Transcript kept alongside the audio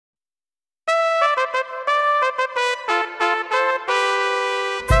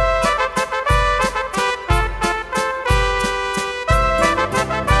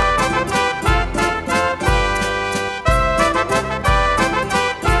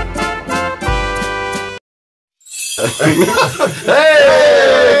Welcome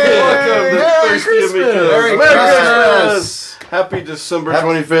to Thirsty Amigos. Merry Christmas! Happy December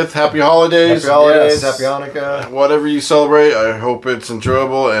 25th. Happy holidays. Happy holidays. Happy Hanukkah. Whatever you celebrate, I hope it's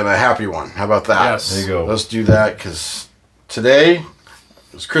enjoyable and a happy one. How about that? Yes. There you go. Let's do that because today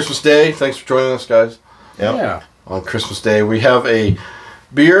is Christmas Day. Thanks for joining us, guys. Yep. Yeah. On Christmas Day, we have a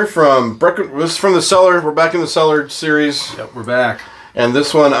beer from This is from the cellar. We're back in the cellar series. Yep, we're back. And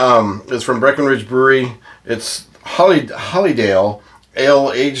this one is from Breckenridge Brewery. It's Holidale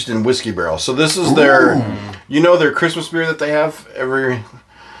Ale aged in whiskey barrel. So this is their, their Christmas beer that they have every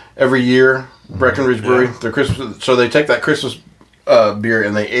year. Breckenridge Brewery. Yeah. Their Christmas. So they take that Christmas beer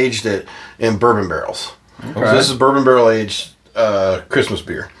and they aged it in bourbon barrels. Okay. So this is bourbon barrel aged Christmas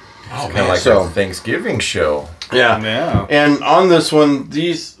beer. Oh, kind of like a Thanksgiving show. Yeah. Yeah. And on this one,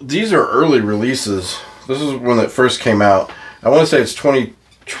 these are early releases. This is when it first came out. I want to say it's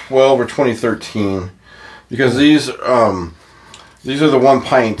 2012 or 2013, because these are the 1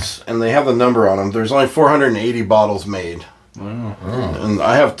 pints, and they have the number on them. There's only 480 bottles made. Wow. And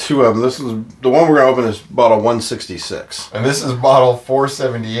I have 2 of them. This is the one we're gonna open is bottle 166. And this is bottle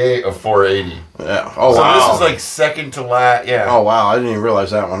 478 of 480. Yeah. Oh so wow. This is like second to last. Yeah. Oh wow. I didn't even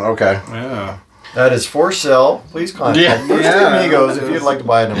realize that one. Okay. Yeah. That is for sale. Please contact Thirsty Amigos if you'd like to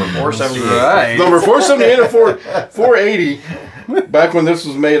buy number 478. Right. Number 478 or 480. Back when this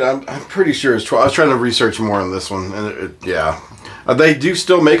was made, I'm pretty sure it's 12. I was trying to research more on this one, and they do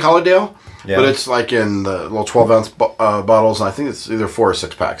still make Holidale, but it's like in the little 12-ounce bottles, and I think it's either 4 or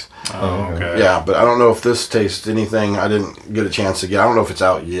 6 packs. Oh, okay. Yeah, but I don't know if this tastes anything. I didn't get a chance to get. I don't know if it's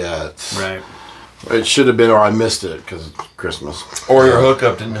out yet. Right. It should have been, or I missed it because it's Christmas. Or your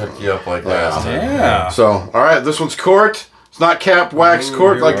hookup didn't hook you up like last time. Yeah. So, all right, this one's corked. It's not capped, wax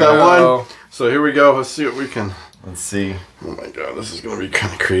corked like that one. So here we go. Let's see what we can. Let's see. Oh my god, this is gonna be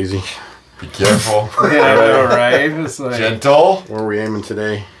kind of crazy. Be careful. Yeah, I know, right? It's like... Gentle. Where are we aiming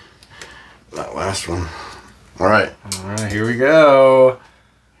today? That last one. All right. All right, here we go.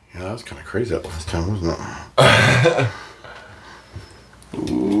 Yeah, that was kind of crazy that last time, wasn't it?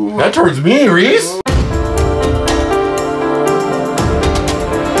 Ooh. Not towards me, Reese. It's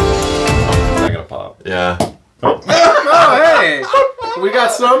not gonna pop. Yeah. Oh, hey! We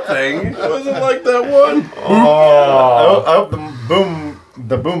got something. It wasn't like that one. Oh, I hope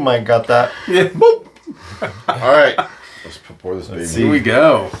the boom mic got that. Yeah. Boop. All right. Let's pour this baby. Here we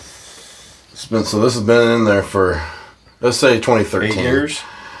go. So this has been in there for, let's say 2013. 8 years?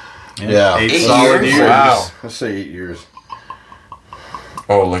 Yeah. 8 8 solid years? years. Wow. Let's say 8 years.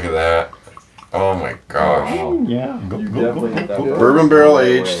 Oh, look at that. Oh my gosh. Yeah. Bourbon barrel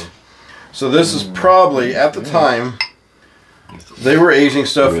aged. So this is probably, at the time, they were aging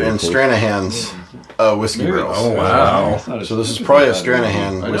stuff in Stranahan's whiskey barrels. Oh, wow. So this is probably a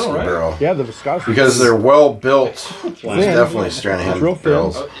Stranahan whiskey barrel. Yeah, the viscosity. Because they're well built. It's Thin. definitely Stranahan It's real thin.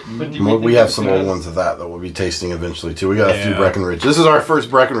 barrels. We have some old ones of that we'll be tasting eventually too. We got a few Breckenridge. This is our first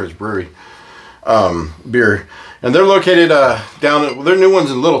Breckenridge Brewery beer. And they're located down, their new one's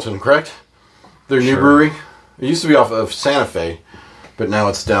in Littleton, correct? Their new brewery. It used to be off of Santa Fe, but now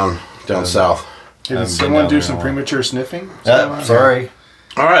it's down south. Did someone do some premature sniffing? Sorry.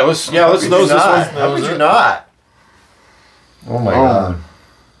 All right, let's nose this one. How could you not? Oh my god.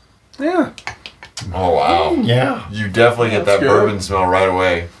 Yeah. Oh wow. Yeah. You definitely get that good. bourbon smell right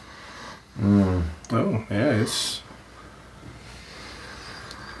away. Oh, yeah, it's...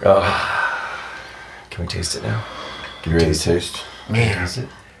 Can we taste it now? You ready to taste? Taste it.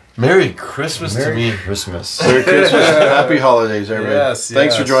 Merry Christmas to me. Christmas. Merry Christmas. Happy holidays, everybody. Yes,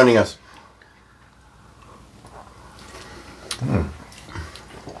 Thanks for joining us.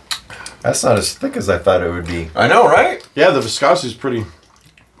 That's not as thick as I thought it would be. I know, right? Yeah, the viscosity is pretty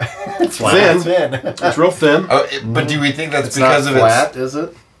It's thin. thin. It's real thin. But do we think that's It's because not of flat, is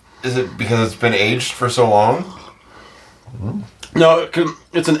it? Is it because it's been aged for so long? No,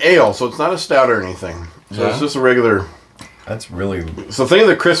 it's an ale, so it's not a stout or anything. So it's just a regular. That's really... So think of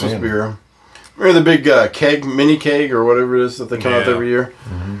the Christmas beer. Or the big keg, mini keg, or whatever it is that they come out every year.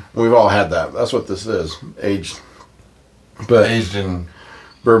 We've all had that. That's what this is, aged. But Aged in...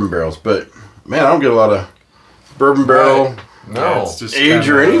 bourbon barrels. But man, I don't get a lot of bourbon barrel No. Yeah, it's just age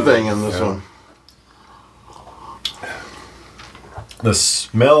or kinda- anything in this one. The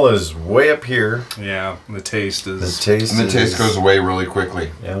smell is way up here. Yeah, the taste The is... taste And the taste is- goes away really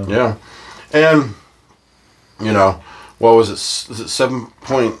quickly. Yeah. Yeah, and what was it? Is it 7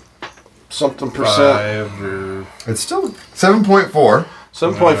 something percent? 5 or... It's still... 7.4.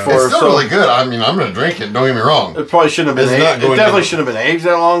 7.4. It's still really good. I mean, I'm going to drink it. Don't get me wrong. It probably shouldn't have been. It's not Aged. It going definitely to- shouldn't have been aged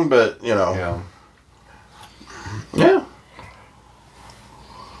that long, but Yeah.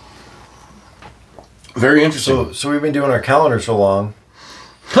 Very interesting. So we've been doing our calendar so long.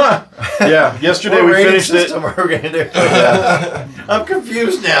 Yeah, yesterday we finished it. We're gonna do. Yeah. I'm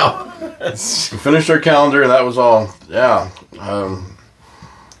confused now. We finished our calendar, and that was all. Yeah.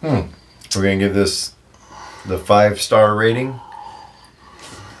 We're gonna give this the 5-star rating.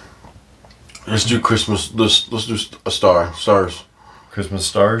 Let's do Christmas. Let's do a star. Stars. Christmas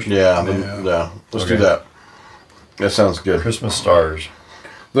stars. Yeah. Let's do that. That sounds good. Christmas stars.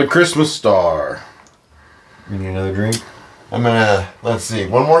 The Christmas star. You need another drink? I'm gonna, let's see,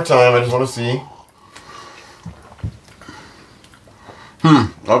 one more time, I just want to see.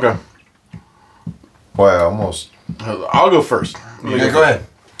 Okay. Boy, almost. I'll go first. Yeah, go ahead.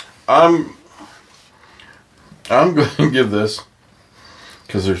 I'm going to give this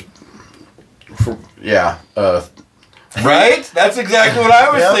because there's, Right? That's exactly what I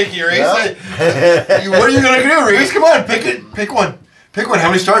was thinking, Reese. Yep. What are you going to do, Reese? Come on, pick it. Pick one. Pick one. How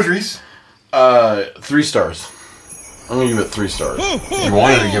many stars, Reese? 3 stars. I'm gonna give it 3 stars. You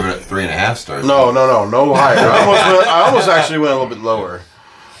wanted to give it 3.5 stars. No higher. I almost actually went a little bit lower.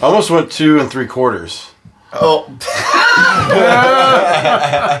 I almost went 2 3/4. Oh.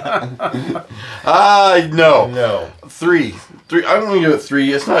 No. No. 3. I'm gonna give it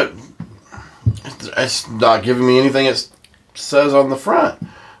 3. It's not giving me anything it says on the front.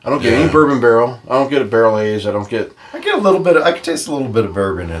 I don't get any bourbon barrel. I don't get a barrel aged. I get a little bit. I can taste a little bit of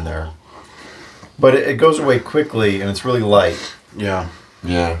bourbon in there, but it goes away quickly and it's really light. Yeah.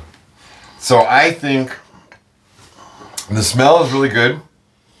 Yeah. So I think the smell is really good,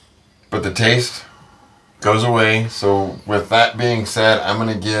 but the taste goes away. So with that being said, I'm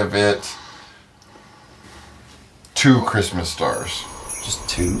gonna give it 2 Christmas stars. Just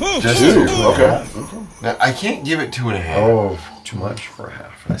 2. Just 2. Okay. Now I can't give it 2.5. Oh, too much for a half.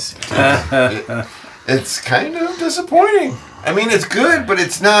 I see. It's kind of disappointing. I mean, it's good, but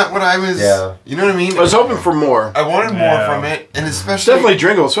it's not what I was. Yeah. You know what I mean? I was hoping for more. I wanted more from it, and It's especially definitely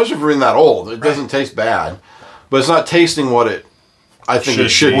drinkable, especially for being that old. It doesn't taste bad, but it's not tasting what I think it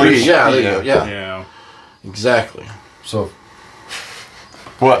should be. Yeah, there you go. Yeah, exactly. So,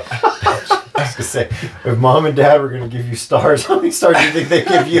 what? I was gonna say, if Mom and Dad were gonna give you stars, how many stars do you think they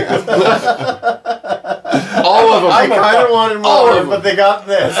give you? All of them. I kind of wanted more, but they got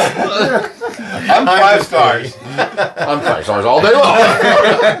this. I'm 5 stars. I'm 5 stars all day long.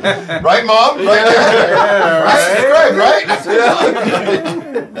 Right, Mom? Right there. Right?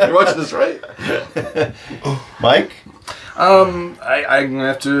 You're watching this, right? Mike? I'm gonna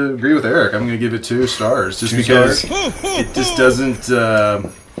have to agree with Eric. I'm gonna give it 2 stars, just because it just doesn't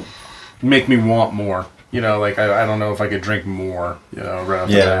make me want more. You know, like I don't know if I could drink more. You know, right off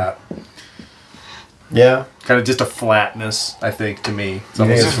the bat. Yeah. Kind of just a flatness, I think, to me. It's You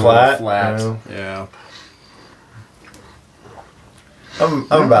think it's flat? Yeah.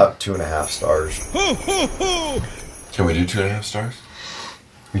 I'm about 2.5 stars. Can we do 2.5 stars?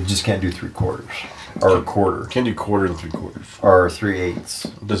 We just can't do 3/4 or a quarter Can't do 1/4 and 3/4. or 3/8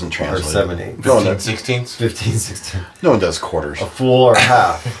 It doesn't or translate. 7/8. No one 15 does. 16ths? 15, 16. No one does quarters. A full or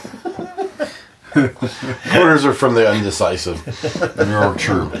half. Quarters are from the undecisive. You're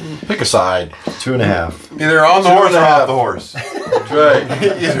true. Pick a side. 2.5. Either on the horse or off the horse. That's right.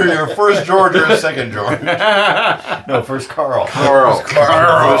 Either your first George or second George. No, first Carl. Carl. First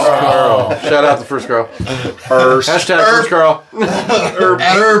Carl. Shout out to First Carl. Hashtag First Carl.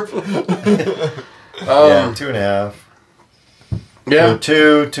 Yeah, 2.5. Yeah. So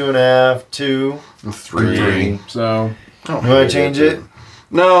 2, 2.5, 2, 3. So You want to change it?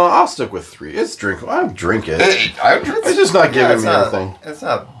 No, I'll stick with 3. It's drinkable. I drink it. It's just not giving me anything. It's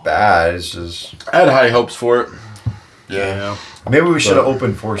not bad. It's just. I had high hopes for it. Yeah. Maybe we should have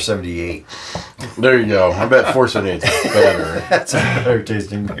opened 478. There you go. I bet 478 is better. That's a better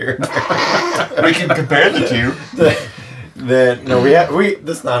tasting beer. We can compare the two.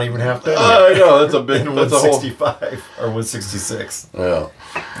 That's not even half done. I know that's a big. That's a whole. 165 or 166. Yeah.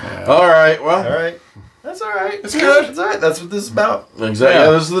 All right. Well. All right. That's all right. It's good. That's all right. That's what this is about. Exactly. Yeah.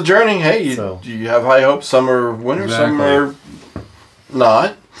 This is the journey. Hey, So- you have high hopes. Some are winners. Some Exactly. are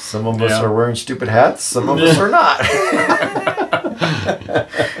not. Some of us are wearing stupid hats. Some of us are not.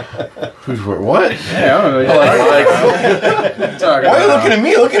 Who's what? yeah, I don't know. Why are you looking at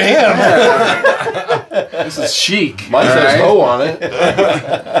me? Look at him. This is chic. Mine says ho on it.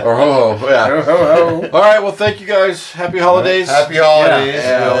 Or ho ho. Yeah. Ho, ho, ho. All right. Well, thank you guys. Happy holidays. Happy holidays.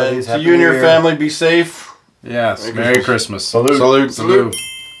 And holidays. to Happy you and your New Year. family, be safe. Yes. Merry Christmas. Salute. Salute. Salute.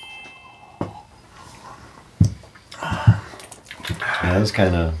 Yeah, that's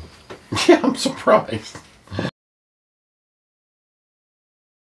kind of. Yeah, I'm surprised.